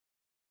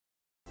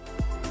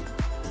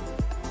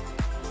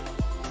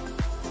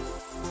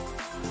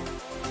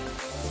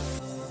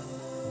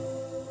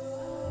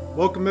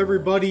Welcome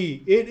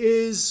everybody. It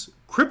is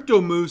Crypto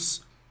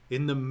Moose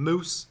and the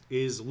moose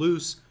is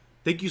loose.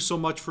 Thank you so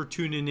much for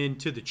tuning in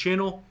to the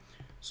channel.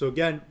 So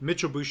again,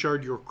 Mitchell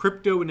Bouchard, your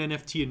crypto and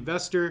NFT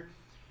investor.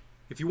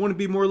 If you want to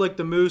be more like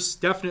the moose,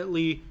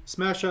 definitely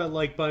smash that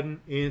like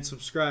button and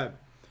subscribe.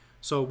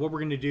 So what we're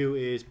going to do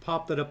is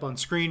pop that up on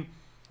screen,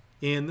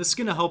 and this is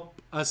going to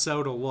help us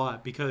out a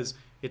lot because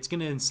it's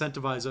going to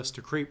incentivize us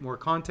to create more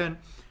content.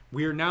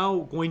 We are now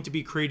going to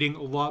be creating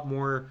a lot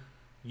more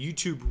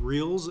YouTube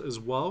Reels as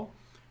well.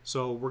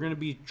 So we're going to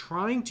be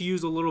trying to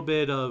use a little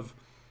bit of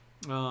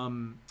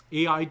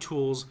AI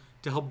tools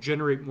to help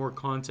generate more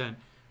content,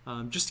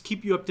 just to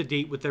keep you up to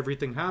date with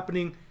everything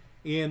happening.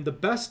 And the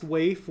best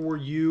way for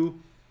you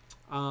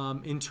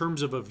in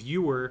terms of a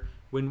viewer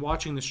when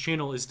watching this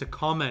channel is to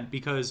comment,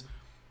 because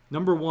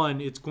number one,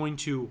 it's going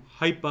to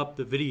hype up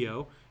the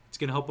video. It's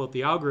going to help out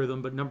the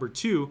algorithm. But number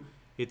two,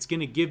 it's going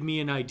to give me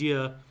an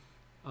idea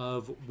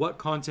of what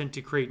content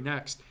to create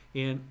next.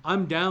 And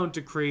I'm down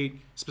to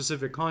create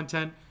specific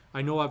content.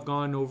 I know I've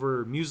gone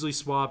over Muesli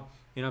Swap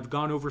and I've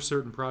gone over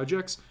certain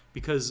projects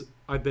because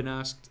I've been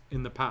asked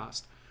in the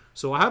past.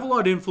 So I have a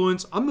lot of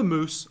influence. I'm the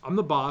moose. I'm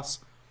the boss.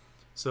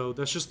 So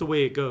that's just the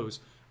way it goes.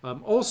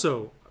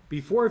 Also,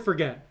 before I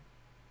forget,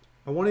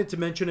 I wanted to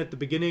mention at the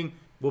beginning,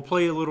 we'll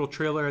play a little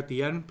trailer at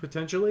the end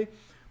potentially,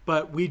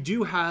 but we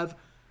do have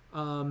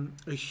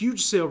a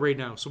huge sale right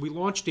now. So we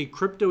launched a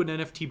crypto and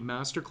NFT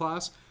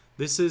masterclass.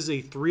 This is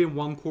a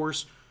 3-in-1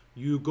 course.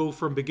 You go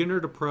from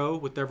beginner to pro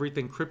with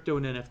everything crypto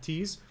and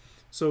NFTs.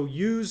 So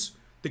use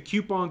the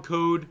coupon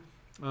code.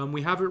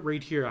 We have it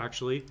right here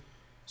actually.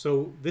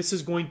 So this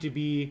is going to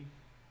be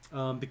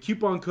the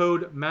coupon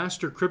code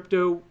Master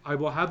Crypto. I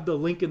will have the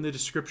link in the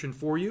description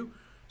for you.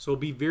 So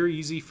it'll be very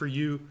easy for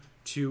you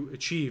to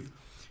achieve.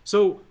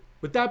 So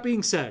with that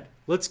being said,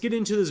 let's get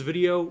into this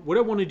video. What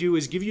I want to do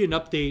is give you an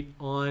update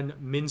on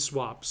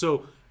Minswap.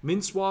 So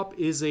Minswap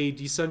is a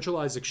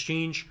decentralized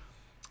exchange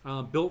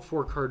built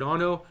for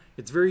Cardano.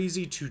 It's very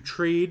easy to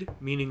trade,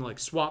 meaning like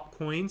swap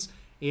coins,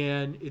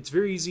 and it's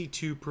very easy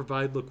to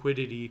provide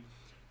liquidity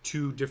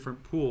to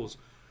different pools.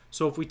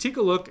 So if we take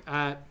a look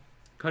at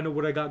kind of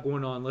what I got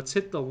going on, let's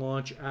hit the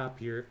launch app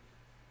here.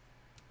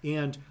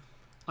 And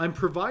I'm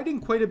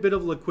providing quite a bit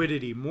of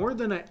liquidity, more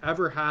than I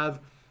ever have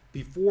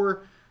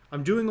before.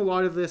 I'm doing a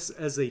lot of this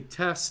as a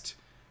test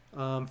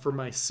for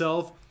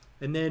myself.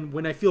 And then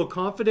when I feel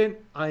confident,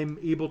 I'm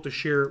able to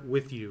share it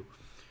with you.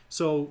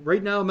 So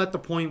right now I'm at the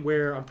point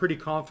where I'm pretty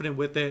confident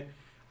with it.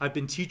 I've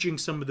been teaching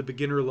some of the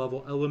beginner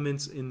level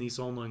elements in these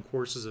online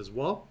courses as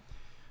well.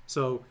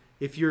 So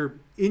if you're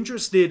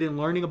interested in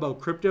learning about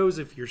cryptos,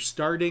 if you're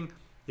starting,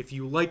 if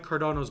you like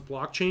Cardano's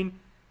blockchain,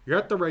 you're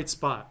at the right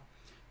spot.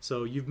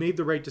 So you've made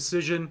the right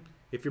decision.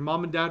 If your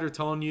mom and dad are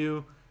telling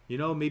you, you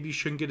know, maybe you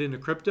shouldn't get into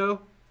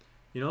crypto,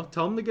 you know,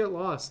 tell them to get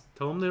lost.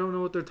 Tell them they don't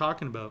know what they're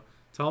talking about.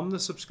 Tell them to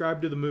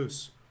subscribe to the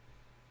moose.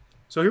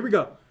 So here we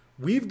go.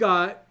 We've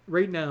got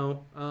right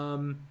now,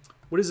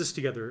 what is this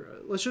together?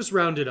 Let's just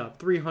round it up.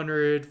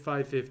 300,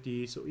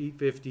 550, so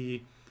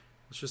 850.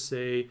 Let's just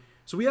say,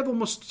 so we have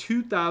almost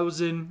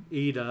 2,000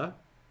 ADA,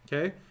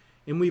 okay?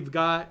 And we've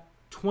got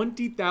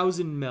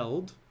 20,000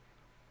 MELD,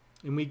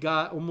 and we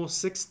got almost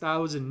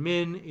 6,000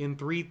 Min and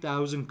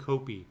 3,000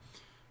 Kopi.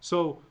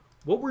 So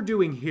what we're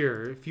doing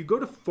here, if you go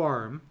to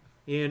farm,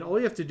 and all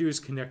you have to do is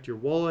connect your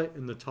wallet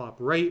in the top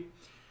right.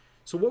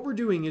 So what we're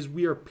doing is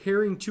we are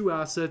pairing two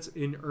assets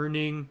and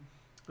earning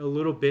a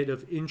little bit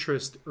of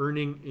interest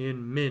earning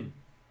in Min.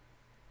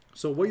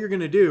 So what you're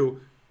going to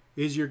do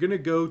is you're going to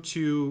go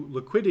to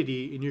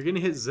liquidity and you're going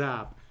to hit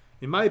zap.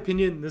 In my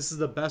opinion, this is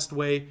the best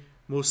way,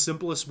 most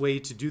simplest way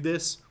to do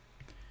this.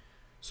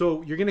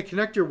 So you're going to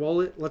connect your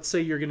wallet. Let's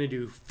say you're going to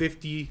do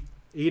 50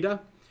 ADA,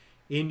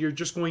 and you're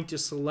just going to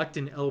select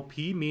an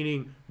LP,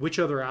 meaning which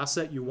other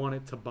asset you want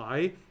it to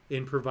buy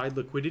and provide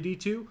liquidity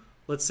to.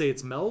 Let's say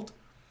it's MELD.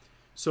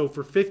 So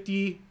for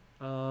 50,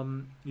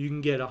 you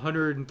can get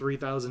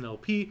 103,000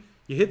 LP.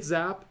 You hit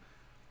zap,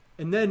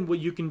 and then what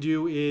you can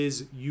do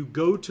is you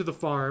go to the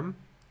farm.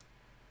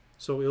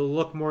 So it'll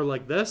look more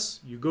like this.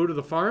 You go to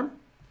the farm,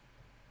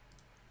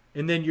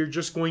 and then you're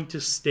just going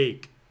to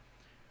stake.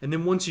 And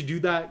then once you do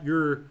that,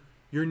 you're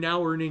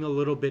now earning a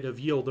little bit of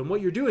yield. And what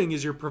you're doing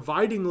is you're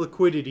providing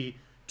liquidity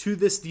to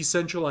this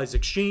decentralized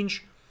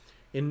exchange.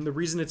 And the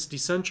reason it's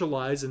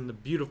decentralized, and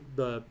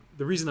the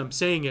reason I'm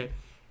saying it,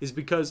 is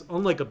because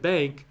unlike a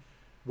bank,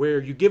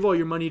 where you give all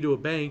your money to a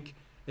bank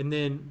and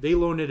then they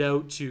loan it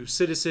out to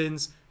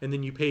citizens and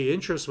then you pay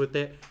interest with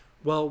it,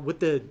 well, with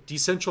the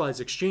decentralized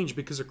exchange,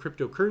 because of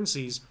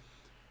cryptocurrencies,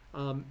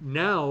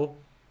 now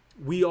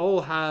we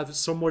all have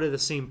somewhat of the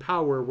same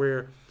power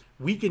where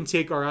we can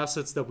take our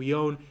assets that we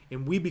own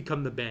and we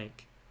become the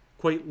bank,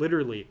 quite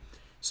literally.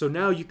 So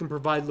now you can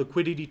provide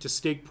liquidity to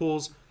stake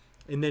pools,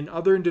 and then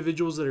other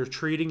individuals that are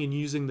trading and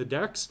using the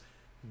DEX,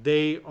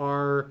 they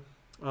are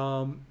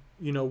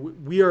you know,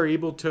 we are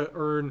able to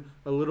earn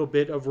a little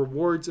bit of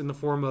rewards in the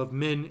form of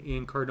Min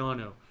and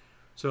Cardano.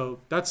 So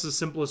that's the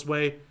simplest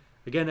way.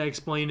 Again, I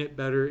explain it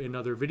better in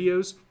other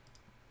videos.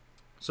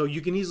 So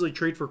you can easily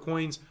trade for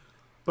coins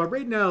But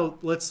right now,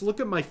 let's look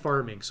at my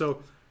farming.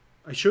 So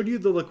I showed you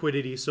the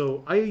liquidity.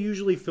 So I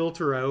usually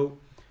filter out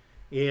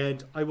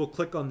and I will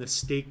click on the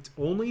staked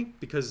only,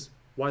 because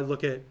why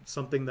look at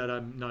something that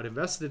I'm not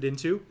invested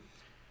into?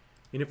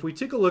 And if we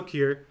take a look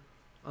here,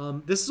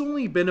 this has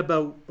only been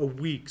about a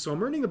week. So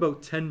I'm earning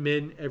about 10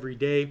 min every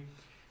day.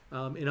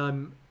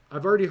 And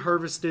I've already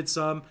harvested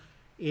some.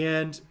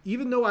 And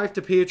even though I have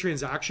to pay a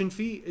transaction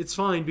fee, it's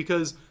fine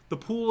because the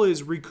pool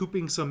is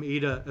recouping some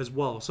ADA as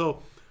well.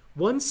 So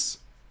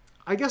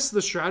I guess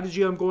the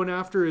strategy I'm going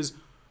after is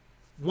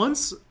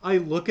once I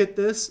look at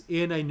this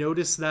and I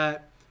notice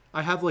that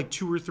I have like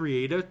 2 or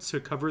 3 ADA to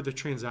cover the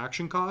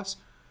transaction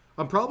costs,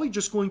 I'm probably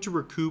just going to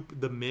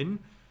recoup the min,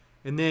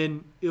 and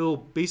then it'll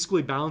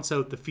basically balance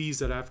out the fees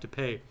that I have to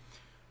pay.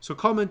 So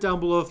comment down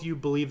below if you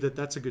believe that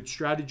that's a good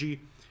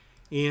strategy.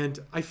 And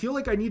I feel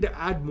like I need to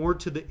add more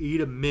to the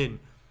ADA min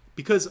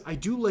because I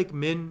do like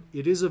min.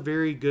 It is a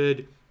very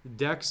good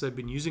DEX. I've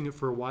been using it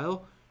for a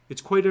while.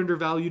 It's quite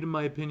undervalued in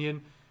my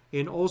opinion.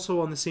 And also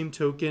on the same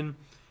token,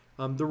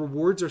 the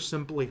rewards are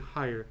simply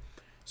higher.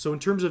 So in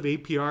terms of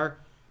APR,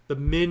 the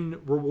min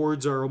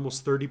rewards are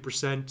almost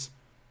 30%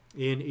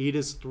 and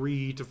ADA's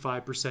 3 to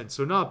 5%.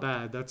 So not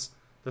bad. That's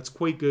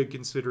quite good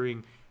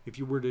considering if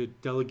you were to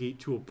delegate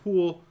to a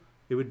pool,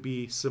 it would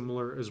be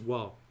similar as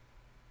well.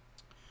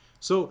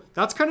 So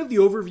that's kind of the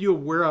overview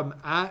of where I'm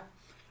at.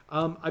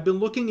 I've been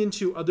looking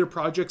into other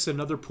projects and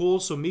other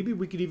pools, so maybe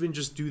we could even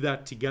just do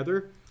that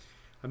together.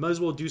 I might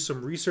as well do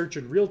some research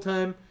in real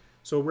time.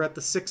 So we're at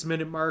the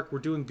 6-minute mark. We're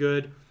doing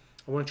good.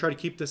 I want to try to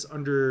keep this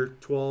under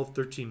 12,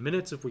 13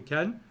 minutes if we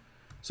can.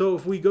 So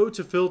if we go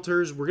to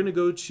filters, we're going to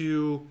go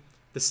to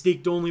the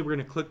staked only. We're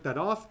going to click that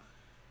off.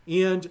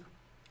 And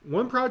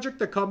one project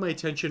that caught my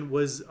attention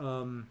was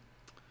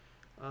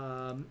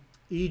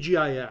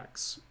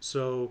EGIX.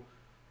 So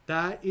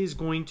that is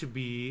going to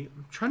be,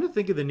 I'm trying to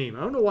think of the name.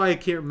 I don't know why I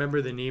can't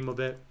remember the name of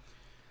it.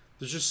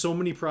 There's just so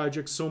many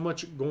projects, so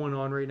much going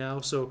on right now.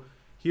 So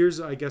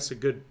here's, I guess, a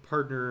good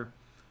partner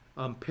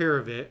pair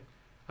of it.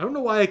 I don't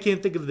know why I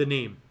can't think of the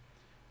name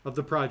of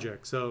the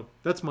project. So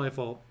that's my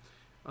fault.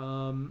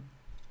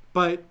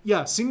 But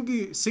yeah,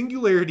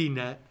 Singularity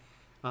Net.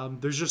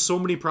 There's just so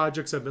many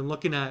projects I've been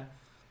looking at.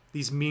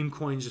 These meme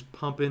coins just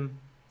pumping.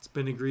 It's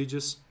been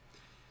egregious.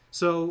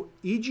 So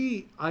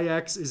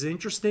EGIX is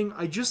interesting.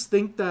 I just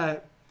think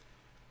that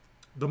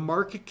the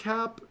market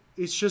cap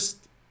is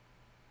just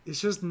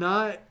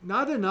not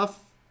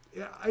enough.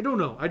 I don't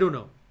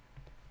know.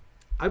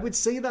 I would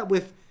say that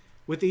with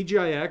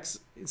EGIX,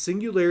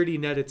 Singularity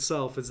Net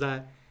itself is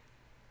that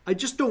I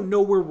just don't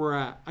know where we're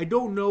at. I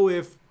don't know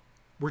if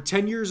we're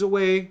 10 years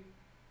away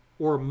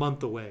or a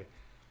month away.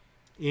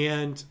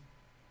 And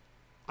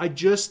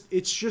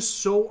it's just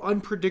so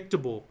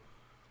unpredictable,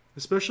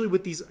 especially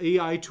with these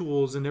AI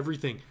tools and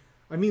everything.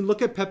 I mean,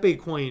 look at Pepe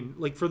Coin.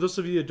 Like, for those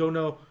of you that don't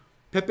know,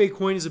 Pepe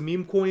Coin is a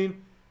meme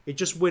coin. It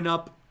just went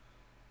up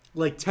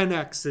like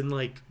 10x in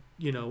like,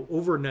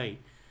 overnight.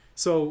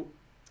 So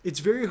it's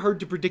very hard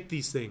to predict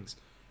these things.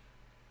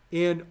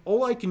 And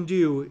all I can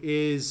do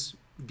is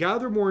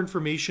gather more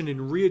information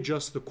and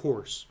readjust the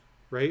course,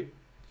 right?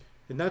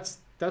 And that's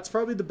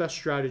probably the best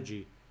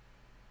strategy.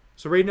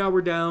 So right now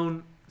we're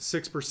down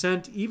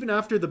 6%, even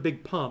after the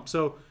big pump.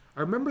 So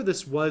I remember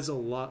this was a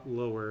lot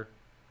lower.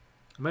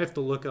 I might have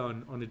to look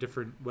on a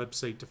different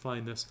website to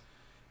find this.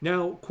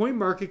 Now,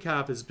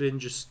 CoinMarketCap has been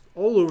just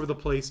all over the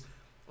place.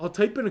 I'll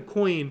type in a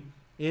coin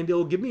and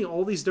it'll give me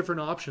all these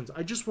different options.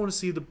 I just want to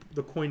see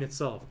the coin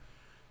itself.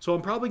 So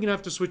I'm probably going to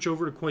have to switch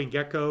over to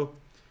CoinGecko.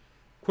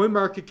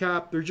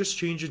 CoinMarketCap, they're just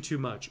changing too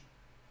much.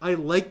 I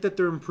like that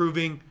they're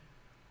improving,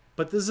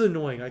 but this is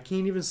annoying. I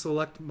can't even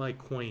select my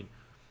coin.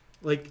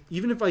 Like,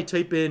 even if I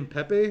type in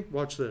Pepe,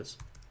 watch this.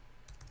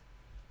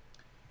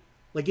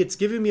 Like, it's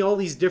giving me all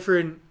these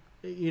different,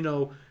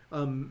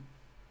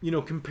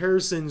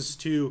 comparisons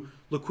to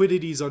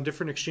liquidities on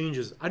different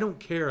exchanges. I don't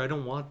care. I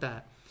don't want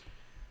that.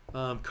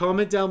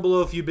 Comment down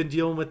below if you've been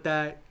dealing with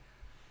that.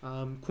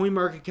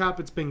 CoinMarketCap,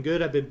 it's been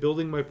good. I've been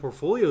building my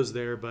portfolios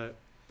there, but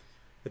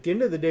at the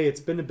end of the day,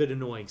 it's been a bit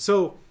annoying.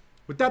 So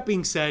with that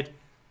being said,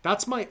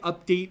 that's my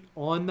update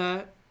on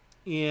that.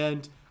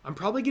 And I'm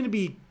probably going to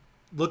be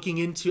looking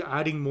into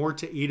adding more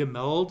to ADA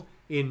Meld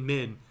and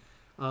Min.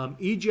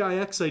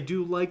 EGIX, I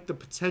do like the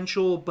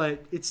potential,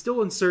 but it's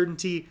still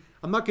uncertainty.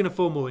 I'm not going to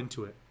FOMO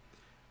into it.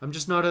 I'm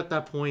just not at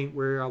that point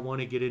where I want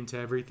to get into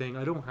everything.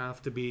 I don't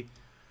have to be.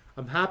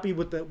 I'm happy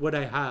with what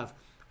I have.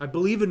 I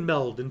believe in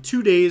Meld. In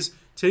 2 days,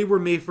 today we're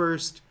May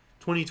 1st,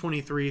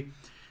 2023.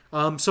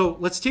 So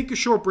let's take a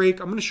short break.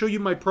 I'm going to show you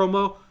my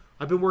promo.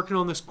 I've been working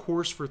on this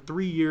course for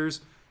 3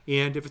 years,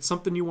 and if it's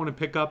something you want to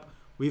pick up,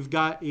 we've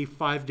got a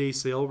 5-day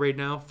sale right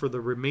now for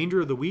the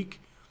remainder of the week.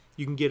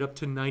 You can get up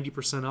to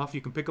 90% off.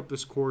 You can pick up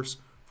this course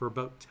for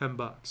about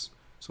 $10.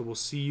 So we'll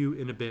see you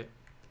in a bit.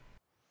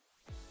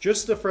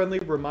 Just a friendly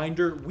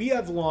reminder, we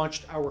have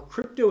launched our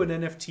Crypto and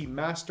NFT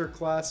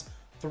Masterclass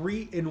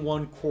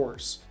 3-in-1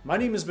 course. My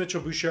name is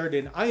Mitchell Bouchard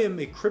and I am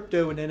a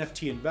crypto and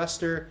NFT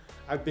investor.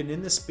 I've been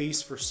in this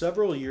space for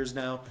several years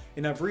now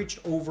and I've reached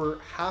over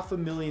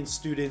 500,000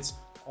 students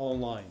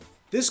online.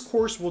 This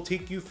course will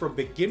take you from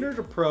beginner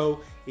to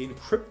pro in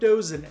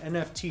cryptos and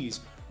NFTs.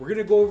 We're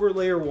gonna go over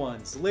layer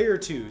 1s, layer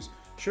 2s,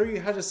 show you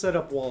how to set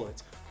up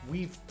wallets.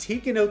 We've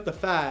taken out the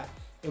fat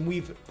and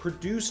we've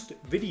produced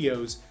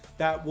videos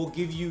that will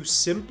give you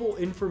simple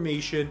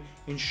information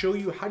and show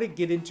you how to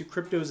get into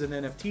cryptos and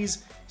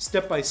NFTs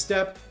step by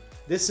step.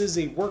 This is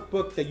a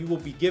workbook that you will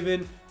be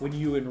given when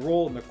you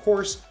enroll in the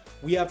course.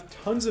 We have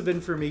tons of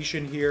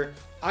information here.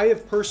 I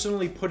have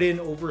personally put in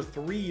over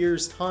 3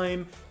 years'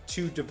 time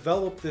to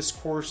develop this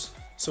course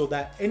so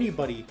that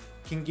anybody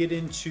can get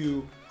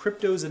into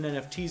cryptos and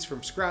NFTs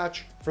from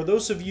scratch. For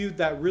those of you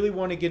that really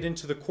want to get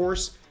into the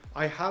course,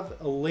 I have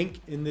a link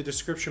in the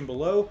description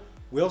below.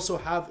 We also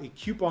have a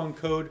coupon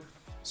code,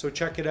 so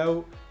check it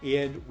out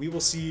and we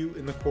will see you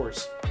in the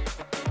course.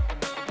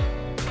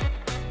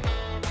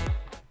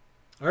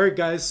 All right,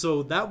 guys,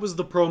 so that was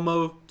the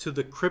promo to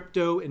the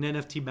Crypto and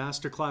NFT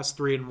Masterclass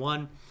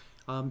 3-in-1.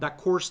 That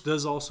course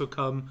does also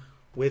come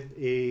with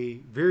a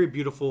very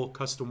beautiful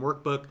custom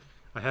workbook.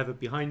 I have it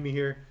behind me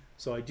here,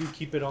 so I do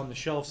keep it on the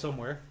shelf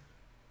somewhere.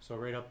 So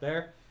right up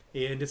there.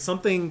 And it's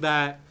something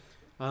that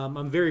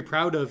I'm very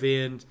proud of.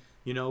 And,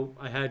 you know,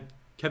 I had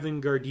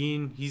Kevin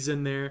Gardine, he's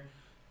in there.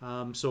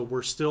 So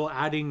we're still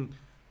adding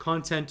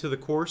content to the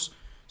course.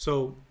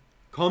 So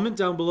comment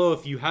down below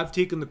if you have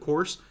taken the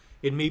course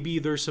and maybe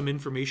there's some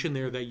information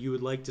there that you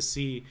would like to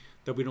see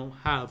that we don't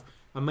have.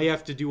 I may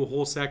have to do a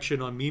whole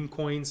section on meme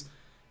coins,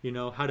 you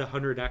know, how to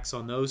 100x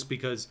on those,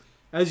 because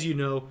as you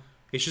know,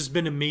 it's just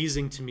been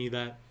amazing to me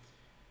that,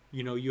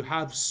 you know, you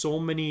have so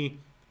many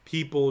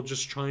people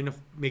just trying to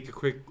make a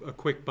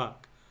quick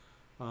buck.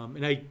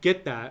 And I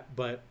get that,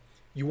 but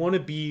you want to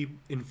be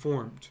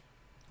informed.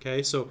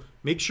 Okay, so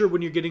make sure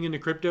when you're getting into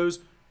cryptos,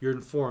 you're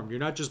informed. You're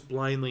not just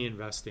blindly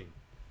investing.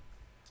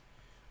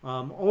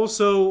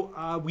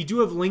 Also, we do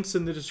have links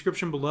in the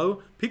description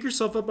below. Pick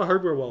yourself up a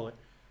hardware wallet.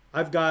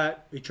 I've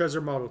got a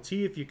Trezor Model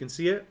T, if you can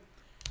see it.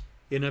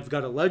 And I've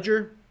got a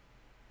Ledger.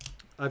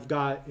 I've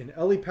got an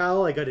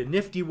EliPal. I got a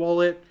Nifty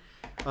wallet.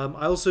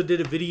 I also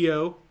did a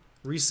video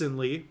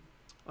recently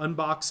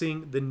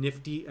unboxing the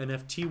Nifty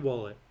NFT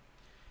wallet.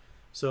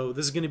 So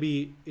this is going to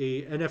be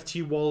a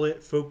NFT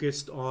wallet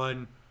focused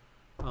on,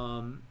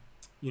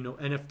 you know,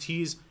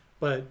 NFTs,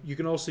 but you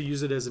can also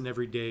use it as an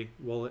everyday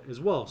wallet as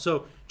well.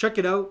 So check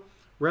it out.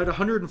 We're at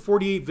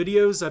 148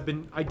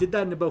 videos. I did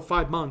that in about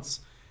 5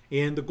 months,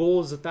 and the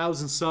goal is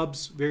 1,000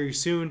 subs very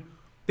soon.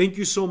 Thank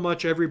you so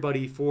much,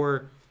 everybody,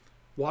 for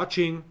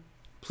watching.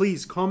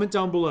 Please comment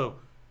down below.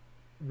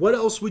 What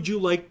else would you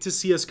like to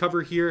see us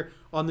cover here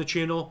on the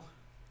channel?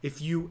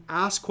 If you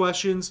ask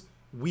questions,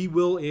 we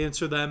will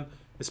answer them,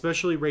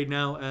 especially right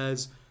now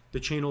as the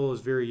channel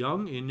is very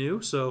young and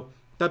new. So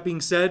that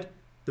being said,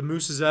 the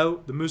moose is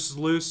out, the moose is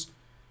loose.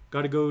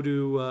 Got to go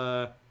to,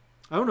 I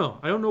don't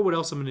know what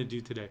else I'm going to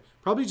do today.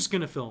 Probably just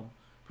going to film.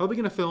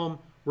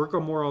 Work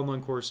on more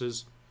online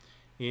courses,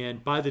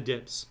 and buy the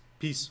dips.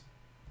 Peace.